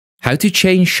How to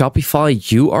change Shopify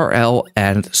URL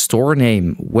and store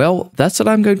name. Well, that's what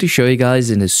I'm going to show you guys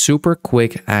in a super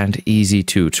quick and easy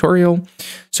tutorial.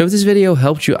 So if this video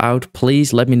helped you out,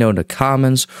 please let me know in the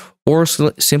comments or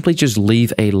simply just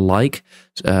leave a like.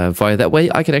 Via that way,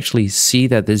 I can actually see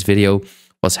that this video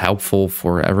was helpful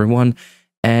for everyone.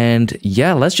 And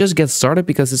yeah, let's just get started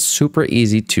because it's super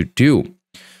easy to do.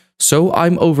 So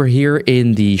I'm over here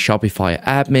in the Shopify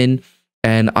admin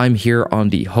and I'm here on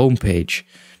the home page.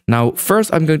 Now,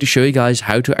 first, I'm going to show you guys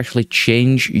how to actually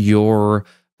change your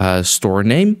store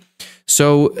name.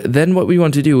 So then what we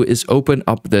want to do is open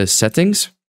up the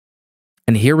settings.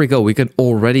 And here we go. We can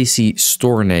already see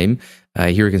store name.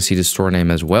 Here you can see the store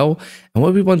name as well. And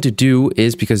what we want to do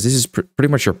is, because this is pretty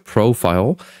much your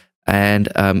profile, and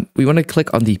we want to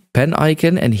click on the pen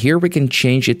icon, and here we can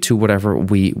change it to whatever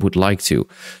we would like to.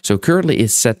 So currently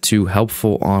it's set to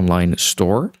helpful online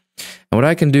store. And what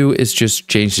I can do is just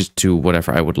change it to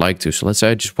whatever I would like to. So let's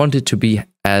say I just want it to be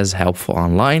as helpful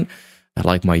online,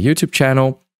 like my YouTube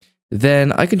channel.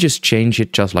 Then I can just change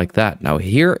it just like that. Now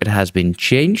here it has been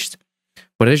changed,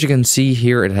 but as you can see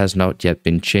here, it has not yet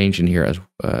been changed in here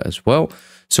as well.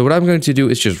 So what I'm going to do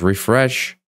is just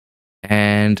refresh.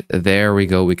 And there we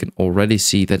go. We can already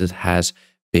see that it has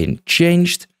been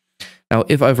changed. Now,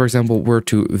 if I, for example, were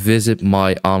to visit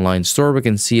my online store, we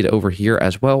can see it over here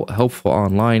as well, helpful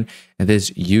online. And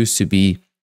this used to be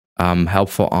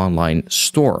helpful online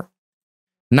store.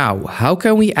 Now, how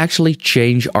can we actually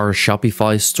change our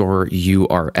Shopify store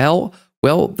URL?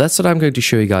 Well, that's what I'm going to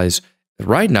show you guys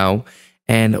right now.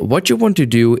 And what you want to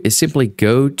do is simply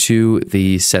go to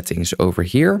the settings over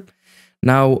here.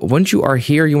 Now, once you are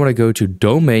here, you want to go to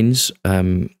domains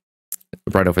right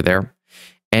over there.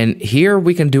 And here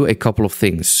we can do a couple of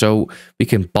things. So we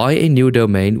can buy a new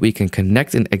domain, we can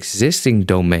connect an existing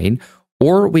domain,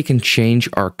 or we can change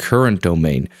our current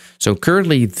domain. So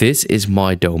currently this is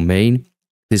my domain.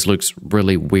 This looks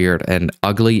really weird and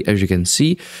ugly, as you can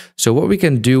see. So what we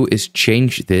can do is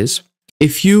change this.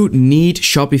 If you need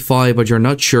Shopify, but you're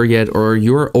not sure yet, or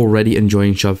you're already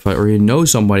enjoying Shopify, or you know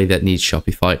somebody that needs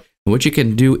Shopify, what you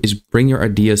can do is bring your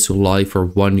ideas to life for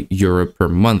 €1 per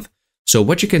month. So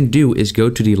what you can do is go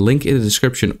to the link in the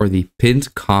description or the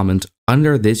pinned comment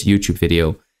under this YouTube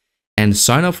video and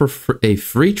sign up for a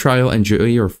free trial and enjoy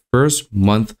your first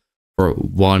month for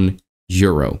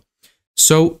 €1.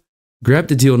 So grab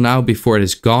the deal now before it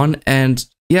is gone, and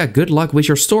yeah, good luck with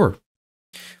your store.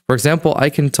 For example,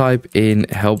 I can type in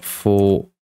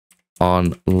helpful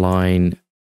online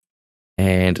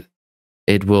and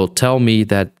it will tell me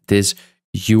that this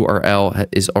URL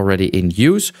is already in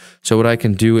use. So what I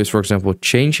can do is, for example,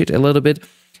 change it a little bit.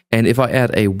 And if I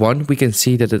add a 1, we can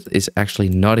see that it is actually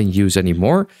not in use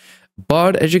anymore.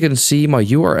 But as you can see, my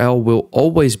URL will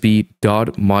always be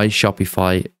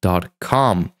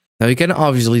 .myshopify.com. Now you can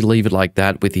obviously leave it like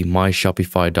that with the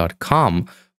myshopify.com,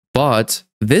 but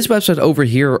this website over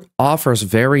here offers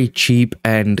very cheap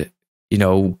and,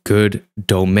 good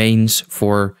domains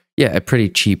for a pretty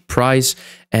cheap price.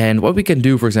 And what we can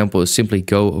do, for example, is simply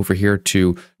go over here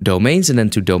to domains and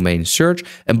then to domain search.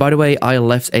 And by the way, I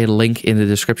left a link in the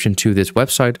description to this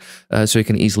website, so you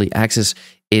can easily access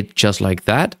it just like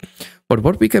that. But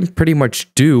what we can pretty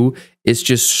much do is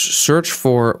just search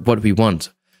for what we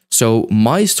want. So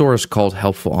my store is called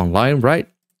Helpful Online, right?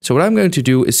 So what I'm going to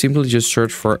do is simply just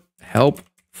search for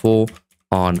Helpful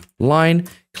Online,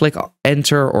 click on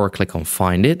enter or click on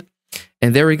find it.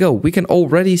 And there we go. We can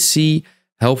already see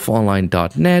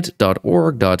helpfulonline.net,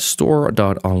 .org, .store,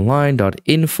 .online,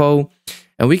 .info.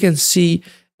 And we can see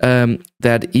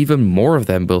that even more of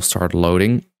them will start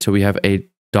loading. So we have a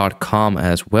 .com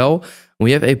as well.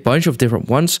 We have a bunch of different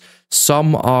ones.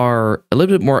 Some are a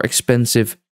little bit more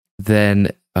expensive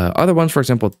than other ones. For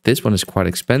example, this one is quite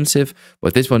expensive,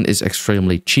 but this one is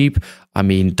extremely cheap. I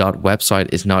mean,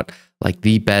 .website is not like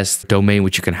the best domain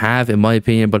which you can have, in my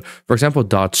opinion. But for example,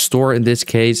 .store in this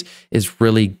case is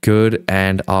really good,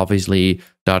 and obviously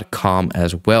 .com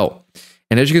as well.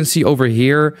 And as you can see over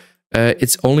here,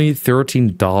 it's only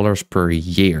 $13 per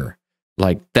year.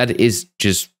 Like, that is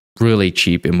just really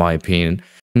cheap, in my opinion.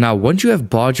 Now, once you have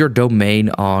bought your domain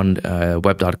on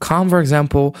web.com, for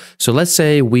example, so let's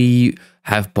say we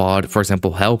have bought, for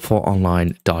example,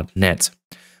 helpfulonline.net.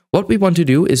 What we want to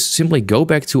do is simply go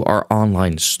back to our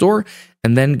online store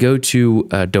and then go to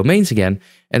domains again,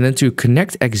 and then to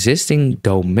connect existing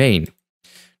domain.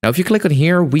 Now, if you click on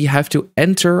here, we have to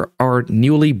enter our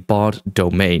newly bought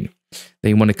domain. Then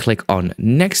you want to click on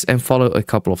next and follow a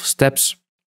couple of steps.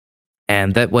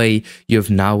 And that way you have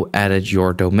now added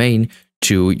your domain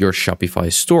to your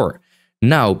Shopify store.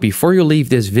 Now, before you leave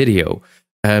this video,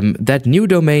 that new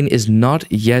domain is not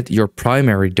yet your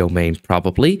primary domain,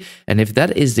 probably. And if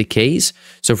that is the case,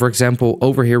 so for example,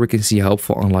 over here we can see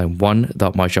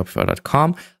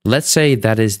helpfulonline1.myshopify.com. Let's say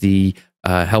that is the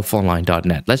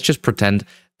helpfulonline.net. Let's just pretend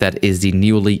that is the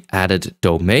newly added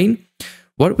domain.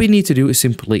 What we need to do is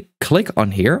simply click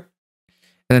on here.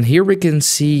 And then here we can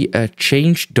see a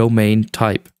change domain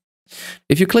type.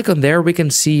 If you click on there, we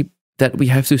can see that we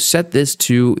have to set this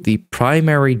to the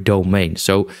primary domain.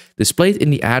 So displayed in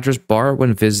the address bar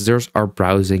when visitors are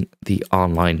browsing the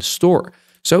online store.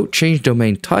 So change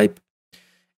domain type.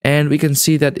 And we can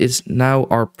see that it's now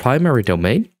our primary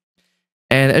domain.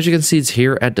 And as you can see, it's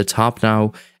here at the top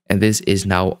now. And this is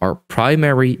now our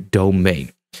primary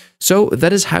domain. So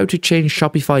that is how to change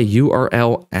Shopify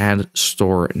URL and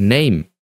store name.